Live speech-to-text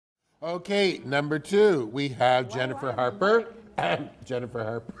Okay, number 2, we have Jennifer Harper. Jennifer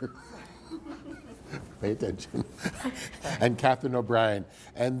Harper. Pay attention. And Katherine O'Brien.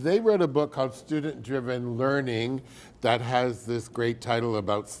 And they wrote a book called Student-Driven Learning that has this great title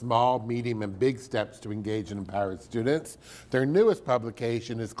about small, medium, and big steps to engage and empower students. Their newest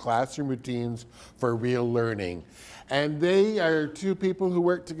publication is Classroom Routines for Real Learning. And they are 2 people who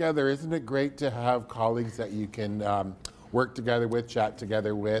work together. Isn't it great to have colleagues that you can work together with, chat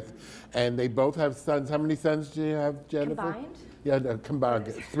together with? And they both have sons. How many sons do you have, Jennifer? Combined? Yeah, no, combined.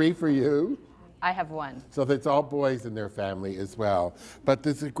 3 for you. I have 1. So it's all boys in their family as well. But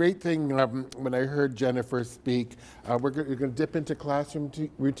there's a great thing, when I heard Jennifer speak, you're going to dip into classroom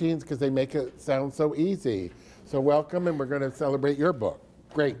routines because they make it sound so easy. So welcome, and we're going to celebrate your book.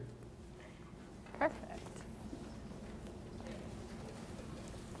 Great. Perfect.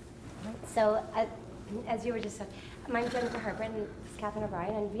 So, as you were just saying, I'm Jennifer Harper, and this is Katherine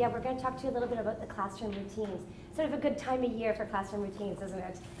O'Brien, and yeah, we're going to talk to you a little bit about the classroom routines. Sort of a good time of year for classroom routines, isn't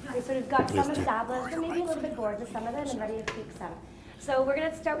it? We sort of got some established, and maybe a little bit bored with some of them, and ready to tweak some. So we're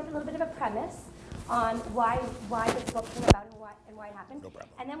going to start with a little bit of a premise on why this book came about and why it happened. No problem.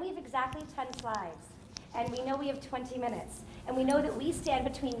 And then we have exactly 10 slides. And we know we have 20 minutes. And we know that we stand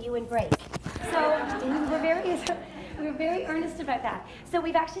between you and break. So we're very earnest about that. So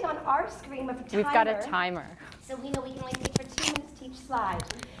we've actually on our screen with a timer. We've got a timer. So we know we can only speak for 2 minutes to each slide.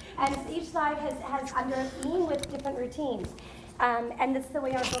 And each slide has under a theme with different routines. And this is the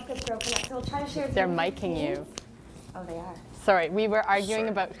way our book is broken up. So we'll try to share. They're micing you. Oh, they are. Sorry, we were arguing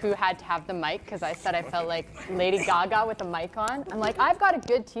about who had to have the mic because I said I felt like Lady Gaga with the mic on. I'm like, I've got a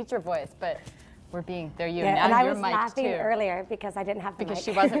good teacher voice, but they're you. Yeah, now and I you're was mic'd laughing too. earlier because I didn't have the mic. Because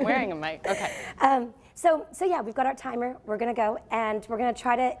she wasn't wearing a mic. Okay. So yeah, we've got our timer. We're going to go, and we're going to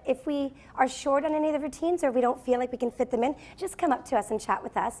try to, if we are short on any of the routines or if we don't feel like we can fit them in, just come up to us and chat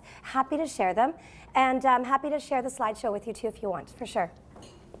with us. Happy to share them, and I'm happy to share the slideshow with you too if you want, for sure.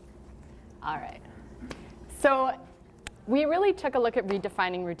 All right. So we really took a look at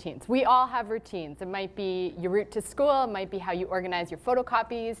redefining routines. We all have routines. It might be your route to school. It might be how you organize your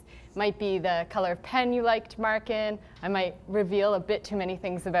photocopies. It might be the color of pen you like to mark in. I might reveal a bit too many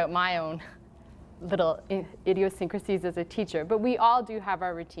things about my own little idiosyncrasies as a teacher. But we all do have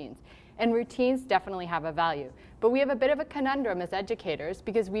our routines. And routines definitely have a value. But we have a bit of a conundrum as educators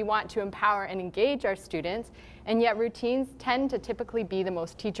because we want to empower and engage our students, and yet routines tend to typically be the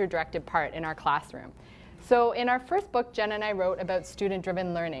most teacher-directed part in our classroom. So in our first book, Jen and I wrote about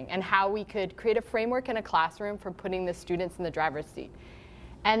student-driven learning and how we could create a framework in a classroom for putting the students in the driver's seat.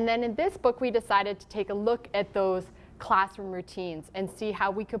 And then in this book, we decided to take a look at those classroom routines and see how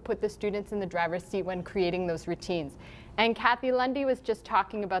we could put the students in the driver's seat when creating those routines. And Kathy Lundy was just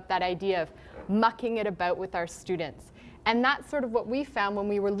talking about that idea of mucking it about with our students. And that's sort of what we found when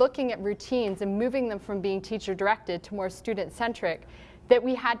we were looking at routines and moving them from being teacher-directed to more student-centric, that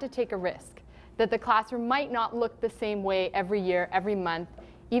we had to take a risk. That the classroom might not look the same way every year, every month,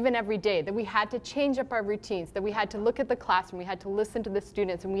 even every day, that we had to change up our routines, that we had to look at the classroom, we had to listen to the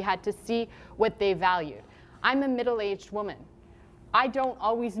students, and we had to see what they valued. I'm a middle-aged woman. I don't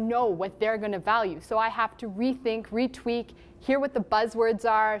always know what they're going to value, so I have to rethink, retweak, hear what the buzzwords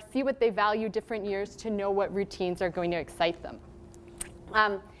are, see what they value different years to know what routines are going to excite them.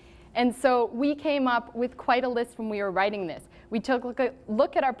 And so we came up with quite a list when we were writing this. We took a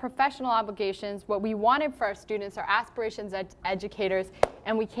look at our professional obligations, what we wanted for our students, our aspirations as educators,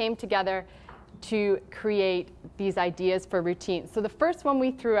 and we came together to create these ideas for routines. So the first one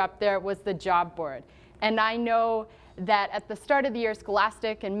we threw up there was the job board. And I know that at the start of the year,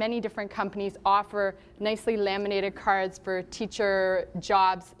 Scholastic and many different companies offer nicely laminated cards for teacher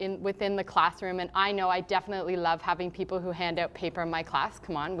jobs within the classroom. And I know I definitely love having people who hand out paper in my class.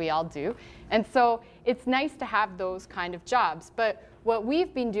 Come on, we all do. And so it's nice to have those kind of jobs. But what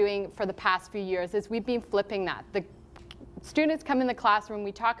we've been doing for the past few years is we've been flipping that. The students come in the classroom,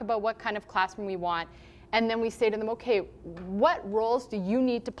 we talk about what kind of classroom we want, and then we say to them, okay, what roles do you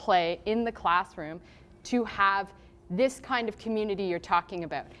need to play in the classroom to have this kind of community you're talking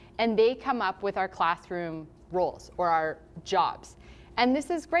about? And they come up with our classroom roles or our jobs. And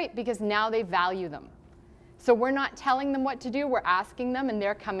this is great because now they value them. So we're not telling them what to do, we're asking them, and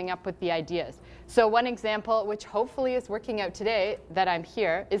they're coming up with the ideas. So one example, which hopefully is working out today that I'm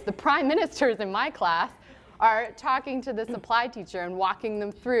here, is the prime ministers in my class are talking to the supply teacher and walking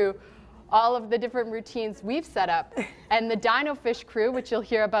them through all of the different routines we've set up. And the Dino Fish crew, which you'll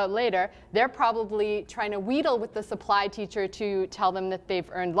hear about later, they're probably trying to wheedle with the supply teacher to tell them that they've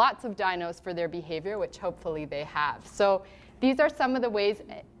earned lots of dinos for their behavior, which hopefully they have. So these are some of the ways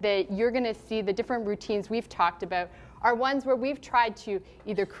that you're going to see the different routines we've talked about are ones where we've tried to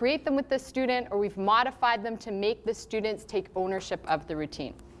either create them with the student or we've modified them to make the students take ownership of the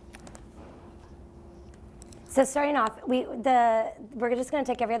routine. So starting off, we're just going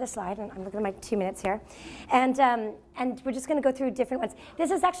to take every other slide, and I'm looking at my 2 minutes here, and we're just going to go through different ones. This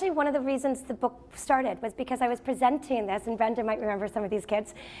is actually one of the reasons the book started, was because I was presenting this, and Brenda might remember some of these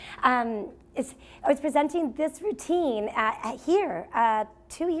kids. I was presenting this routine here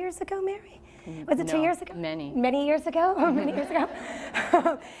 2 years ago, Mary? Was it 2 years ago? Many years ago? Many years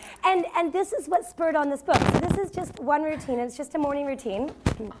ago? And this is what spurred on this book. So this is just one routine, and it's just a morning routine.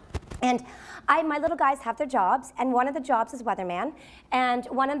 And my little guys have their jobs, and one of the jobs is weatherman, and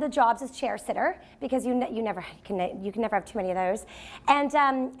one of the jobs is chair sitter, because you can never have too many of those. And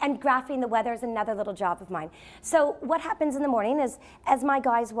graphing the weather is another little job of mine. So what happens in the morning is, as my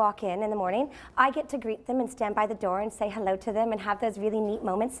guys walk in the morning, I get to greet them and stand by the door and say hello to them and have those really neat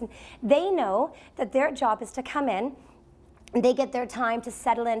moments. And they know that their job is to come in. They get their time to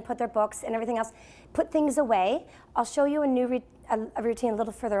settle in, put their books and everything else, put things away. I'll show you a routine a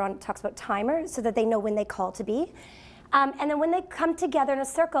little further on. It talks about timers so that they know when they call to be. And then when they come together in a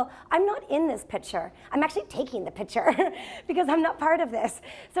circle, I'm not in this picture. I'm actually taking the picture because I'm not part of this.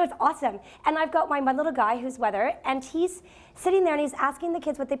 So it's awesome. And I've got my little guy who's weather, and he's sitting there and he's asking the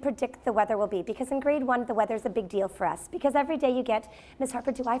kids what they predict the weather will be. Because in grade 1, the weather's a big deal for us. Because every day you get, Miss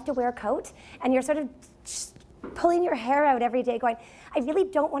Harper, do I have to wear a coat? And you're sort of pulling your hair out every day going, I really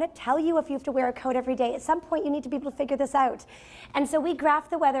don't want to tell you if you have to wear a coat every day. At some point, you need to be able to figure this out. And so we graph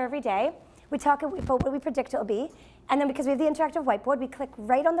the weather every day. We talk about what we predict it will be. And then because we have the interactive whiteboard, we click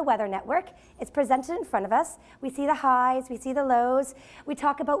right on the weather network. It's presented in front of us. We see the highs, we see the lows. We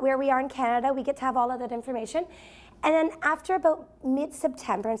talk about where we are in Canada. We get to have all of that information. And then after about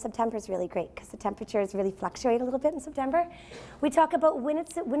mid-September, and September is really great because the temperatures really fluctuate a little bit in September, we talk about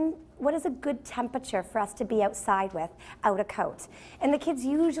what is a good temperature for us to be outside without a coat. And the kids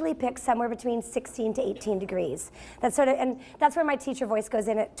usually pick somewhere between 16 to 18 degrees. And that's where my teacher voice goes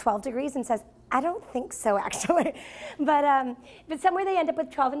in at 12 degrees and says, I don't think so, actually. But somewhere they end up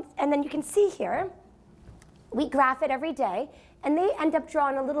with 12, and then you can see here, we graph it every day, and they end up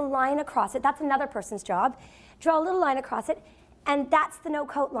drawing a little line across it. That's another person's job. Draw a little line across it, and that's the no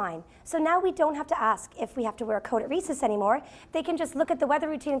coat line. So now we don't have to ask if we have to wear a coat at recess anymore. They can just look at the weather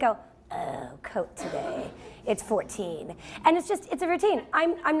routine and go, oh, coat today. It's 14. And it's a routine.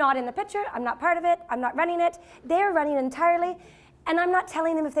 I'm not in the picture. I'm not part of it. I'm not running it. They're running it entirely. And I'm not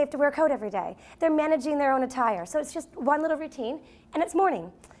telling them if they have to wear a coat every day. They're managing their own attire. So it's just one little routine, and it's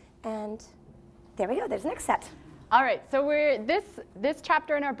morning. And there we go. There's the next set. All right, so this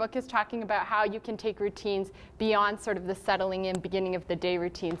chapter in our book is talking about how you can take routines beyond sort of the settling in beginning of the day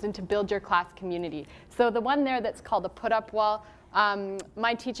routines and to build your class community. So the one there that's called the put-up wall,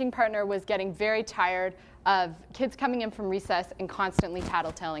 my teaching partner was getting very tired of kids coming in from recess and constantly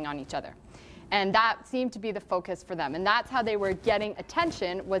tattletaling on each other. And that seemed to be the focus for them. And that's how they were getting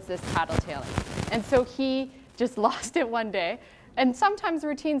attention, was this tattletaling. And so he just lost it one day. And sometimes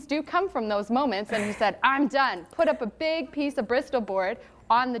routines do come from those moments, and he said, I'm done. Put up a big piece of Bristol board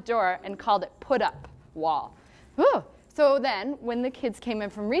on the door and called it put up wall. Whew. So then when the kids came in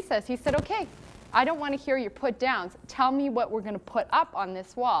from recess, he said, okay, I don't want to hear your put downs. Tell me what we're going to put up on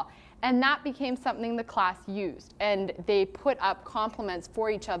this wall. And that became something the class used. And they put up compliments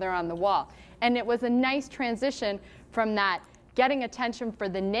for each other on the wall. And it was a nice transition from that getting attention for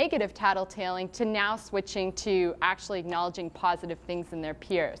the negative tattletaling to now switching to actually acknowledging positive things in their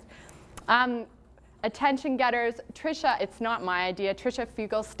peers. Attention getters, Trisha, it's not my idea, Trisha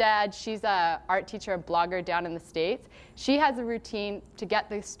Fugelstad, she's an art teacher and blogger down in the States. She has a routine to get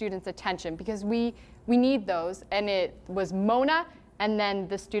the students' attention because we need those, and it was Mona, and then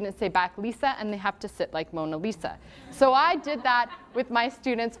the students say back Lisa, and they have to sit like Mona Lisa. So I did that with my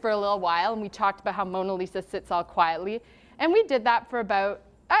students for a little while, and we talked about how Mona Lisa sits all quietly. And we did that for about,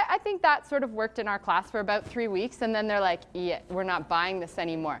 I think that sort of worked in our class for about 3 weeks, and then they're like, yeah, we're not buying this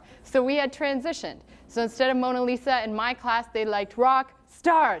anymore. So we had transitioned. So instead of Mona Lisa in my class, they liked rock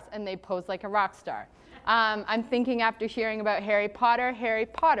stars, and they posed like a rock star. I'm thinking after hearing about Harry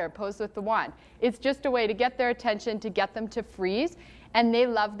Potter posed with the wand. It's just a way to get their attention, to get them to freeze, and they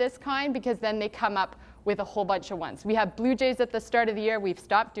love this kind because then they come up with a whole bunch of ones. We have Blue Jays at the start of the year. We've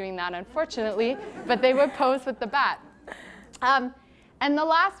stopped doing that, unfortunately, but they would pose with the bat. And the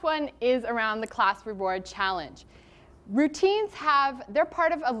last one is around the class reward challenge. Routines they're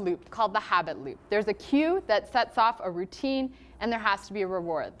part of a loop called the habit loop. There's a cue that sets off a routine, and there has to be a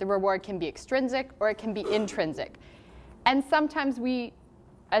reward. The reward can be extrinsic or it can be intrinsic. And sometimes we,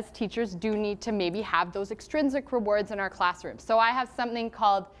 as teachers, do need to maybe have those extrinsic rewards in our classroom. So I have something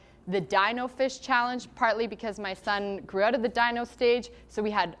called the Dino Fish Challenge, partly because my son grew out of the dino stage. So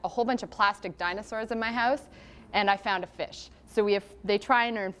we had a whole bunch of plastic dinosaurs in my house, and I found a fish. So they try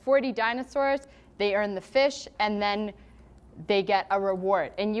and earn 40 dinosaurs. They earn the fish, and then they get a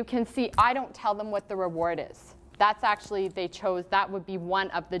reward. And you can see I don't tell them what the reward is. That's actually, they chose, that would be one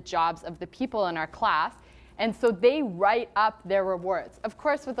of the jobs of the people in our class. And so they write up their rewards. Of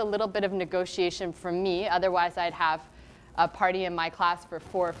course, with a little bit of negotiation from me, otherwise I'd have a party in my class for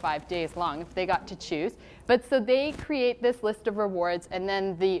 4 or 5 days long if they got to choose. But so they create this list of rewards, and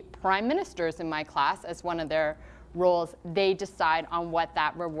then the prime ministers in my class, as one of their roles, they decide on what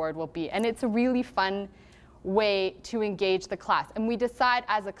that reward will be. And it's a really fun way to engage the class. And we decide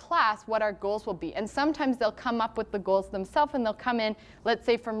as a class what our goals will be. And sometimes they'll come up with the goals themselves, and they'll come in, let's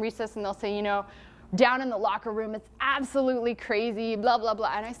say from recess, and they'll say, you know, down in the locker room, it's absolutely crazy, blah, blah,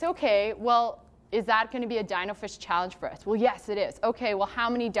 blah. And I say, okay, well, is that going to be a Dino Fish Challenge for us? Well, yes, it is. Okay, well, how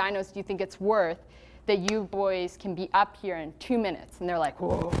many dinos do you think it's worth that you boys can be up here in 2 minutes? And they're like,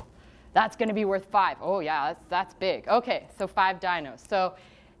 whoa, that's going to be worth 5. Oh, yeah, that's big. Okay, so 5 dinos. So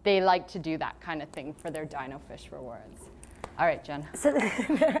they like to do that kind of thing for their Dino Fish rewards. All right, Jen. So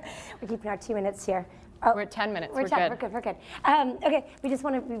we're keeping our 2 minutes here. Oh, we're at 10 minutes. We're good. Okay, we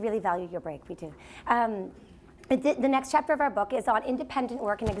really value your break. We do. The next chapter of our book is on independent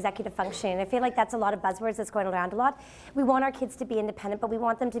work and executive functioning. I feel like that's a lot of buzzwords that's going around a lot. We want our kids to be independent, but we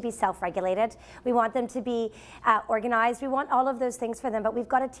want them to be self-regulated. We want them to be organized. We want all of those things for them, but we've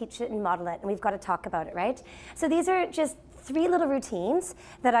got to teach it and model it, and we've got to talk about it, right? So these are just 3 little routines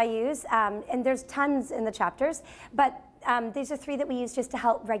that I use, and there's tons in the chapters, but these are 3 that we use just to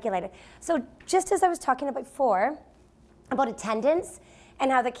help regulate it. So just as I was talking about before, about attendance, and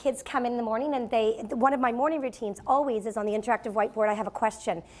how the kids come in the morning, and one of my morning routines always is on the interactive whiteboard, I have a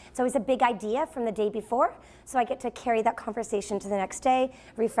question. It's always a big idea from the day before, so I get to carry that conversation to the next day,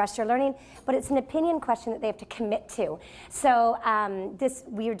 refresh their learning, but it's an opinion question that they have to commit to. So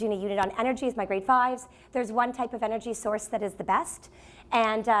we are doing a unit on energy with my grade 5s. There's one type of energy source that is the best,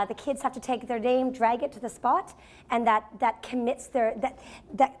 and the kids have to take their name, drag it to the spot, and that commits that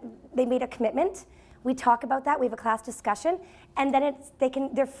they made a commitment. We talk about that, we have a class discussion, and then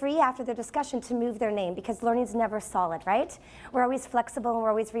they're free after their discussion to move their name, because learning's never solid, right? We're always flexible and we're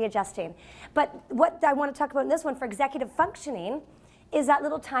always readjusting. But what I want to talk about in this one for executive functioning is that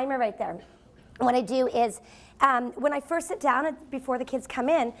little timer right there. What I do is, when I first sit down before the kids come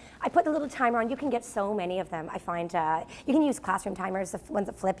in, I put the little timer on. You can get so many of them. I find you can use classroom timers, the ones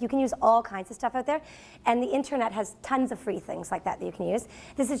that flip. You can use all kinds of stuff out there. And the internet has tons of free things like that you can use.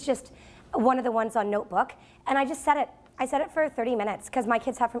 This is just one of the ones on Notebook. And I just set it. I set it for 30 minutes because my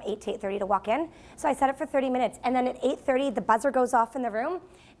kids have from 8 to 8:30 to walk in. So I set it for 30 minutes. And then at 8:30, the buzzer goes off in the room.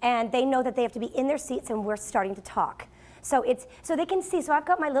 And they know that they have to be in their seats and we're starting to talk. So they can see. So I've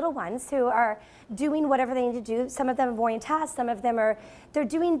got my little ones who are doing whatever they need to do. Some of them are morning tasks. Some of them they're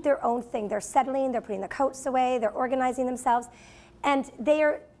doing their own thing. They're settling. They're putting their coats away. They're organizing themselves, and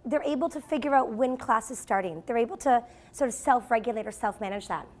they're able to figure out when class is starting. They're able to sort of self-regulate or self-manage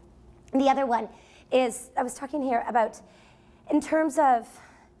that. And the other one is I was talking here about in terms of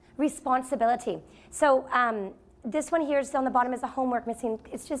responsibility. So. This one here is on the bottom is the homework missing.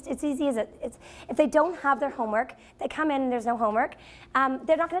 It's easy as if they don't have their homework, they come in and there's no homework.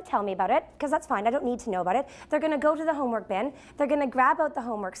 They're not going to tell me about it because that's fine. I don't need to know about it. They're going to go to the homework bin. They're going to grab out the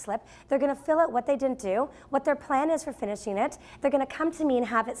homework slip. They're going to fill out what they didn't do, what their plan is for finishing it. They're going to come to me and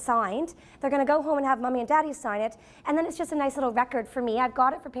have it signed. They're going to go home and have mommy and daddy sign it. And then it's just a nice little record for me. I've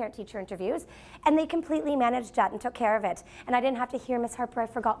got it for parent-teacher interviews. And they completely managed that and took care of it. And I didn't have to hear, Miss Harper, I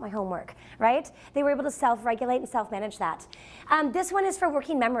forgot my homework, right? They were able to self-regulate and self-manage that. This one is for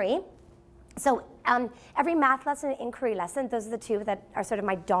working memory. So every math lesson and inquiry lesson, those are the 2 that are sort of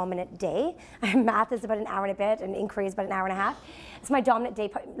my dominant day. Math is about an hour and a bit, and inquiry is about an hour and a half. It's my dominant day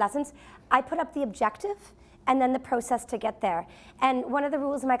lessons. I put up the objective and then the process to get there. And one of the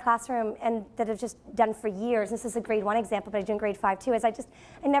rules in my classroom, and that I've just done for years, this is a grade 1 example, but I do in grade 5 too, is I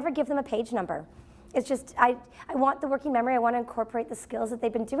never give them a page number. It's just, I want the working memory, I want to incorporate the skills that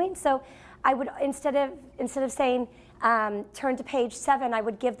they've been doing. So I would, instead of saying, turn to page 7, I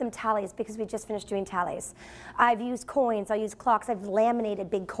would give them tallies because we just finished doing tallies. I've used coins, I use clocks, I've laminated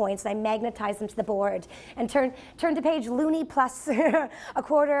big coins and I magnetize them to the board. And turn to page loony plus a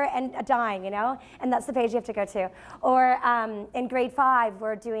quarter and a dime, you know? And that's the page you have to go to. Or in grade 5,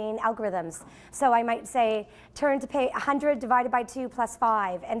 we're doing algorithms. So I might say, turn to page 100 divided by 2 plus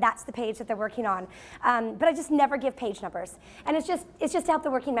 5, and that's the page that they're working on. But I just never give page numbers. And it's just to help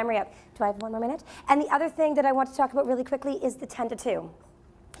the working memory up. Do I have 1 more minute? And the other thing that I want to talk about really quickly is the 10 to 2.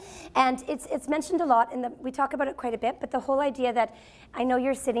 And it's mentioned a lot, we talk about it quite a bit, but the whole idea that, I know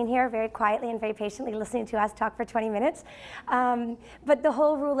you're sitting here very quietly and very patiently listening to us talk for 20 minutes, but the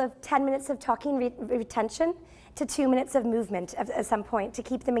whole rule of 10 minutes of talking retention to 2 minutes of movement at some point to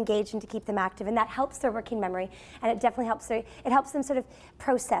keep them engaged and to keep them active, and that helps their working memory, and it definitely helps them sort of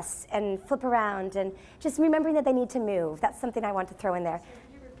process and flip around and just remembering that they need to move. That's something I want to throw in there.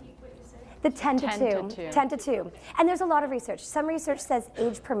 The 10 to 2. 10 to 2. And there's a lot of research. Some research says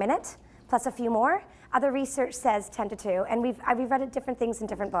age per minute, plus a few more. Other research says 10 to 2. And we've read different things in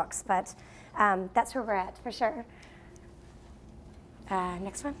different books, but that's where we're at, for sure.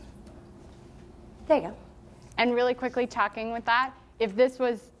 Next one. There you go. And really quickly talking with that, if this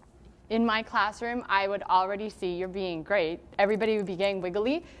was in my classroom, I would already see you're being great. Everybody would be getting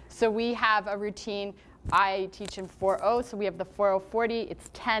wiggly. So we have a routine. I teach in 4-0, so we have the 4-0-40. It's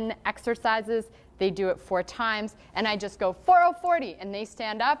 10 exercises. They do it 4 times, and I just go 4-0-40, and they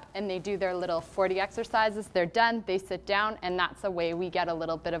stand up and they do their little 40 exercises. They're done, they sit down, and that's a way we get a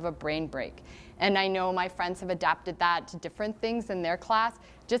little bit of a brain break. And I know my friends have adapted that to different things in their class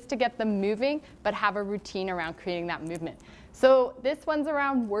just to get them moving, but have a routine around creating that movement. So this one's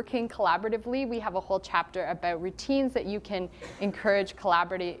around working collaboratively. We have a whole chapter about routines that you can encourage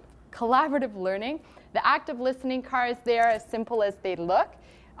collaborative learning. The active listening cards, they are as simple as they look.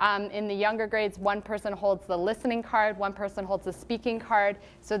 In the younger grades, one person holds the listening card, one person holds the speaking card,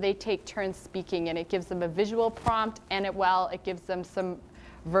 so they take turns speaking, and it gives them a visual prompt, and it gives them some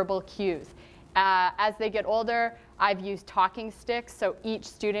verbal cues. As they get older, I've used talking sticks, so each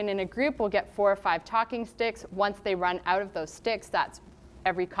student in a group will get 4 or 5 talking sticks. Once they run out of those sticks, that's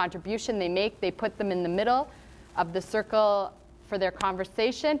every contribution they make. They put them in the middle of the circle for their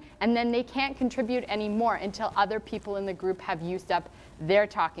conversation, and then they can't contribute anymore until other people in the group have used up their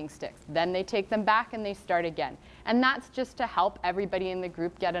talking sticks. Then they take them back and they start again. And that's just to help everybody in the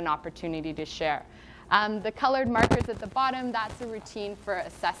group get an opportunity to share. The colored markers at the bottom, that's a routine for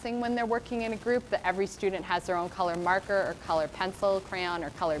assessing when they're working in a group, that every student has their own color marker or color pencil, crayon, or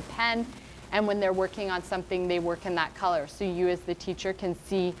colored pen. And when they're working on something, they work in that color. So you as the teacher can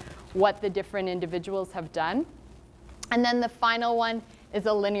see what the different individuals have done. And then the final one is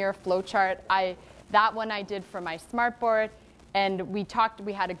a linear flow chart. That one I did for my smartboard. And we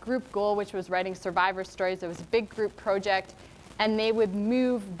had a group goal, which was writing survivor stories. It was a big group project. And they would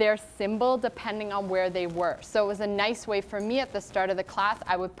move their symbol depending on where they were. So it was a nice way for me at the start of the class.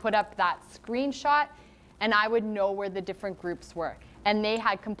 I would put up that screenshot, and I would know where the different groups were. And they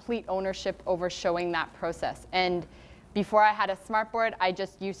had complete ownership over showing that process. And before I had a smartboard, I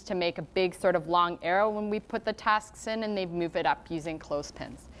just used to make a big sort of long arrow when we put the tasks in, and they'd move it up using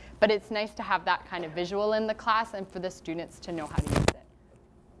clothespins. But it's nice to have that kind of visual in the class and for the students to know how to use it.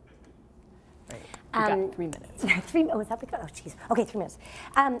 Right. We've got 3 minutes. Oh, is that because? Oh, geez. Okay, 3 minutes.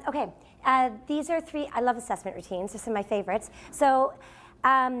 Okay, these are 3. I love assessment routines. They're some of my favorites. So,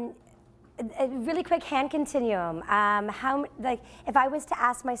 a really quick hand continuum. If I was to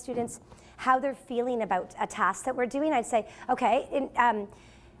ask my students how they're feeling about a task that we're doing, I'd say, okay.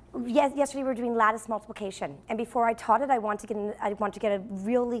 Yesterday we were doing lattice multiplication, and before I taught it, I want to get a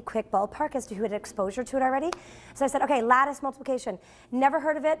really quick ballpark as to who had exposure to it already. So I said, okay, lattice multiplication. Never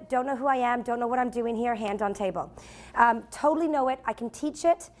heard of it. Don't know who I am. Don't know what I'm doing here. Hand on table. Totally know it. I can teach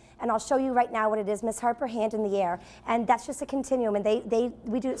it, and I'll show you right now what it is. Miss Harper, hand in the air, and that's just a continuum. And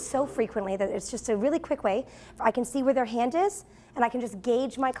we do it so frequently that it's just a really quick way. I can see where their hand is, and I can just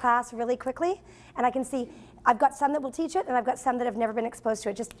gauge my class really quickly, and I can see. I've got some that will teach it, and I've got some that have never been exposed to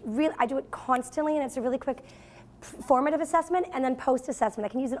it. I do it constantly, and it's a really quick formative assessment, and then post-assessment. I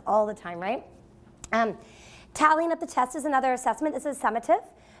can use it all the time, right? Tallying up the test is another assessment. This is summative.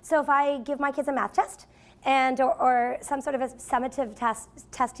 So if I give my kids a math test or some sort of a summative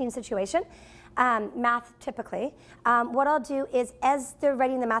testing situation, math typically, what I'll do is as they're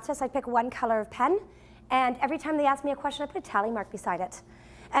writing the math test, I pick one color of pen, and every time they ask me a question, I put a tally mark beside it.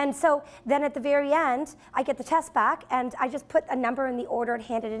 And so then at the very end, I get the test back, and I just put a number in the order and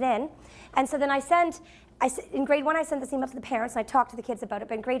handed it in. And so then in grade 1, I sent this email to the parents, and I talked to the kids about it.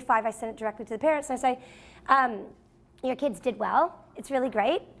 But in grade 5, I sent it directly to the parents, and I say, your kids did well. It's really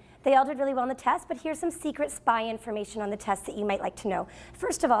great. They all did really well on the test, but here's some secret spy information on the test that you might like to know.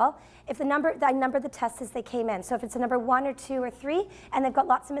 First of all, I number the tests as they came in. So if it's a number 1 or 2 or 3, and they've got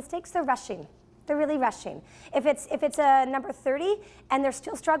lots of mistakes, they're rushing. They're really rushing. If it's a number 30 and they're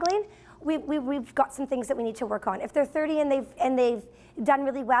still struggling, we've got some things that we need to work on. If they're 30 and they've done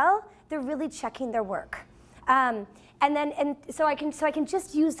really well, they're really checking their work. And so I can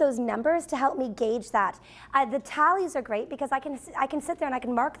just use those numbers to help me gauge that. The tallies are great because I can sit there and I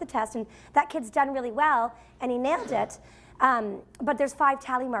can mark the test, and that kid's done really well and he nailed it. But there's 5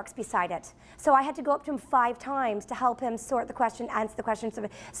 tally marks beside it. So I had to go up to him 5 times to help him sort the question, answer the question.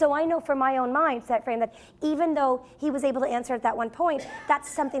 So I know for my own mindset frame that even though he was able to answer at that one point, that's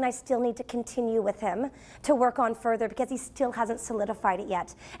something I still need to continue with him to work on further because he still hasn't solidified it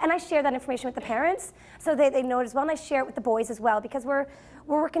yet. And I share that information with the parents so they know it as well, and I share it with the boys as well because we're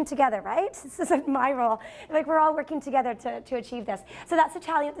working together, right? This isn't my role. Like, we're all working together to achieve this. So that's the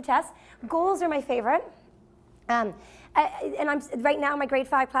tally at the test. Goals are my favorite. And I'm right now in my grade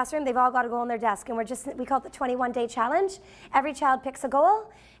 5 classroom, they've all got a goal on their desk, and we call it the 21-day challenge. Every child picks a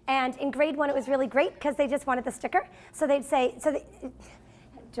goal, and in grade 1 it was really great because they just wanted the sticker. So they'd say,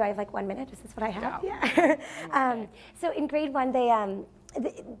 do I have like 1 minute? Is this what I have? Yeah. So in grade 1,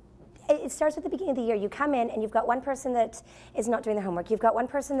 it starts at the beginning of the year. You come in and you've got one person that is not doing their homework. You've got one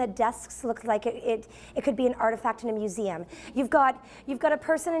person that desks look like it could be an artifact in a museum. You've got a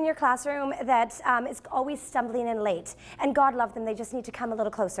person in your classroom that is always stumbling in late. And God love them, they just need to come a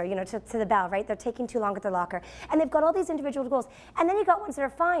little closer, you know, to the bell, right? They're taking too long at their locker. And they've got all these individual goals. And then you've got ones that are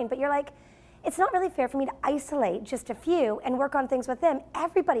fine, but you're like, it's not really fair for me to isolate just a few and work on things with them.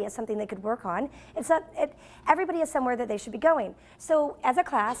 Everybody has something they could work on. Everybody has somewhere that they should be going. So as a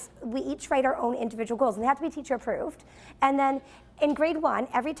class, we each write our own individual goals, and they have to be teacher approved. And then in grade 1,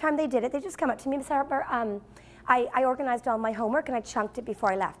 every time they did it, they just come up to me, Ms. Harper, I organized all my homework and I chunked it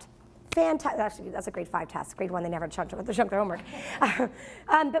before I left. Fantastic. Actually, that's a grade 5 test. Grade 1, they never chunked their homework.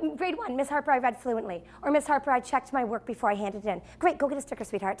 But grade 1, Miss Harper, I read fluently. Or Miss Harper, I checked my work before I handed it in. Great, go get a sticker,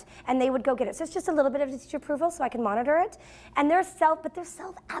 sweetheart. And they would go get it. So it's just a little bit of teacher approval so I can monitor it. And they're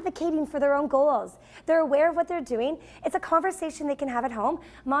self-advocating for their own goals. They're aware of what they're doing. It's a conversation they can have at home.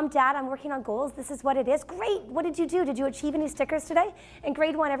 Mom, Dad, I'm working on goals. This is what it is. Great, what did you do? Did you achieve any stickers today? In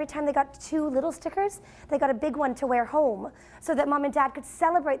grade 1, every time they got 2 little stickers, they got a big one to wear home so that Mom and Dad could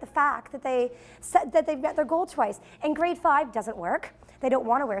celebrate the fact that they've met their goal twice. In grade 5, doesn't work. They don't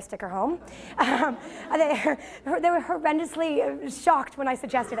want to wear a sticker home. They were horrendously shocked when I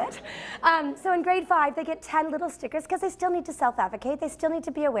suggested it. So in grade 5, they get 10 little stickers because they still need to self-advocate. They still need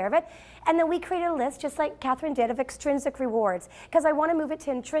to be aware of it. And then we created a list, just like Catherine did, of extrinsic rewards because I want to move it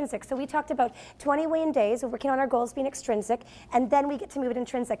to intrinsic. So we talked about 21 days of working on our goals being extrinsic, and then we get to move it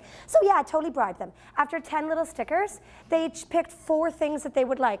intrinsic. So yeah, I totally bribed them. After 10 little stickers, they each picked 4 things that they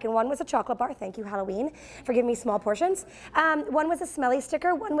would like, and one was a chocolate bar. Thank you, Halloween, for giving me small portions. One was a smelly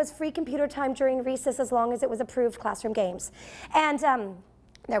sticker. One was free computer time during recess as long as it was approved classroom games. And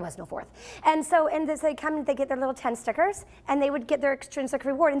there was no 4th. And so they come and they get their little 10 stickers and they would get their extrinsic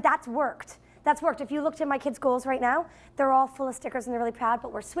reward, and that's worked. That's worked. If you looked at my kids' goals right now, they're all full of stickers and they're really proud,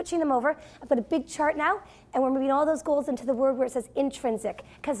 but we're switching them over. I've got a big chart now, and we're moving all those goals into the word where it says intrinsic,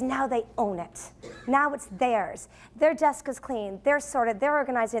 because now they own it. Now it's theirs. Their desk is clean, they're sorted, they're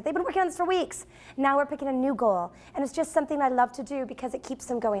organizing it. They've been working on this for weeks. Now we're picking a new goal, and it's just something I love to do because it keeps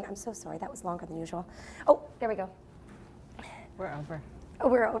them going. I'm so sorry, that was longer than usual. Oh, there we go. We're over. Oh,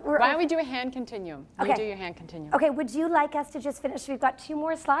 Why don't we do a hand continuum? Okay. You do your hand continuum. Okay, would you like us to just finish? We've got 2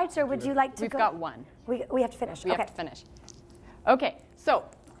 more slides, or would you like to We've go? got 1. We have to finish. We have to finish. Okay, so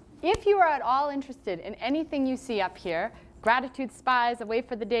if you are at all interested in anything you see up here, gratitude spies, away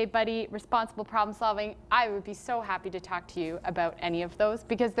for the day buddy, responsible problem solving, I would be so happy to talk to you about any of those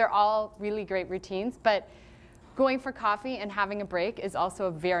because they're all really great routines. But going for coffee and having a break is also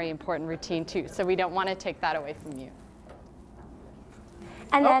a very important routine too. So we don't want to take that away from you.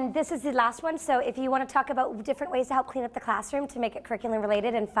 And then this is the last one. So if you want to talk about different ways to help clean up the classroom to make it curriculum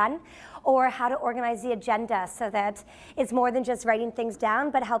related and fun, or how to organize the agenda so that it's more than just writing things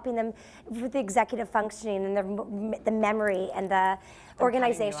down, but helping them with the executive functioning and the memory and the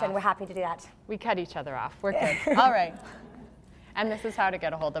organization, we're happy to do that. We cut each other off. We're good. All right. And this is how to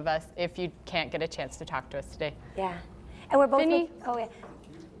get a hold of us if you can't get a chance to talk to us today. Yeah. And we're both Vinny? oh yeah.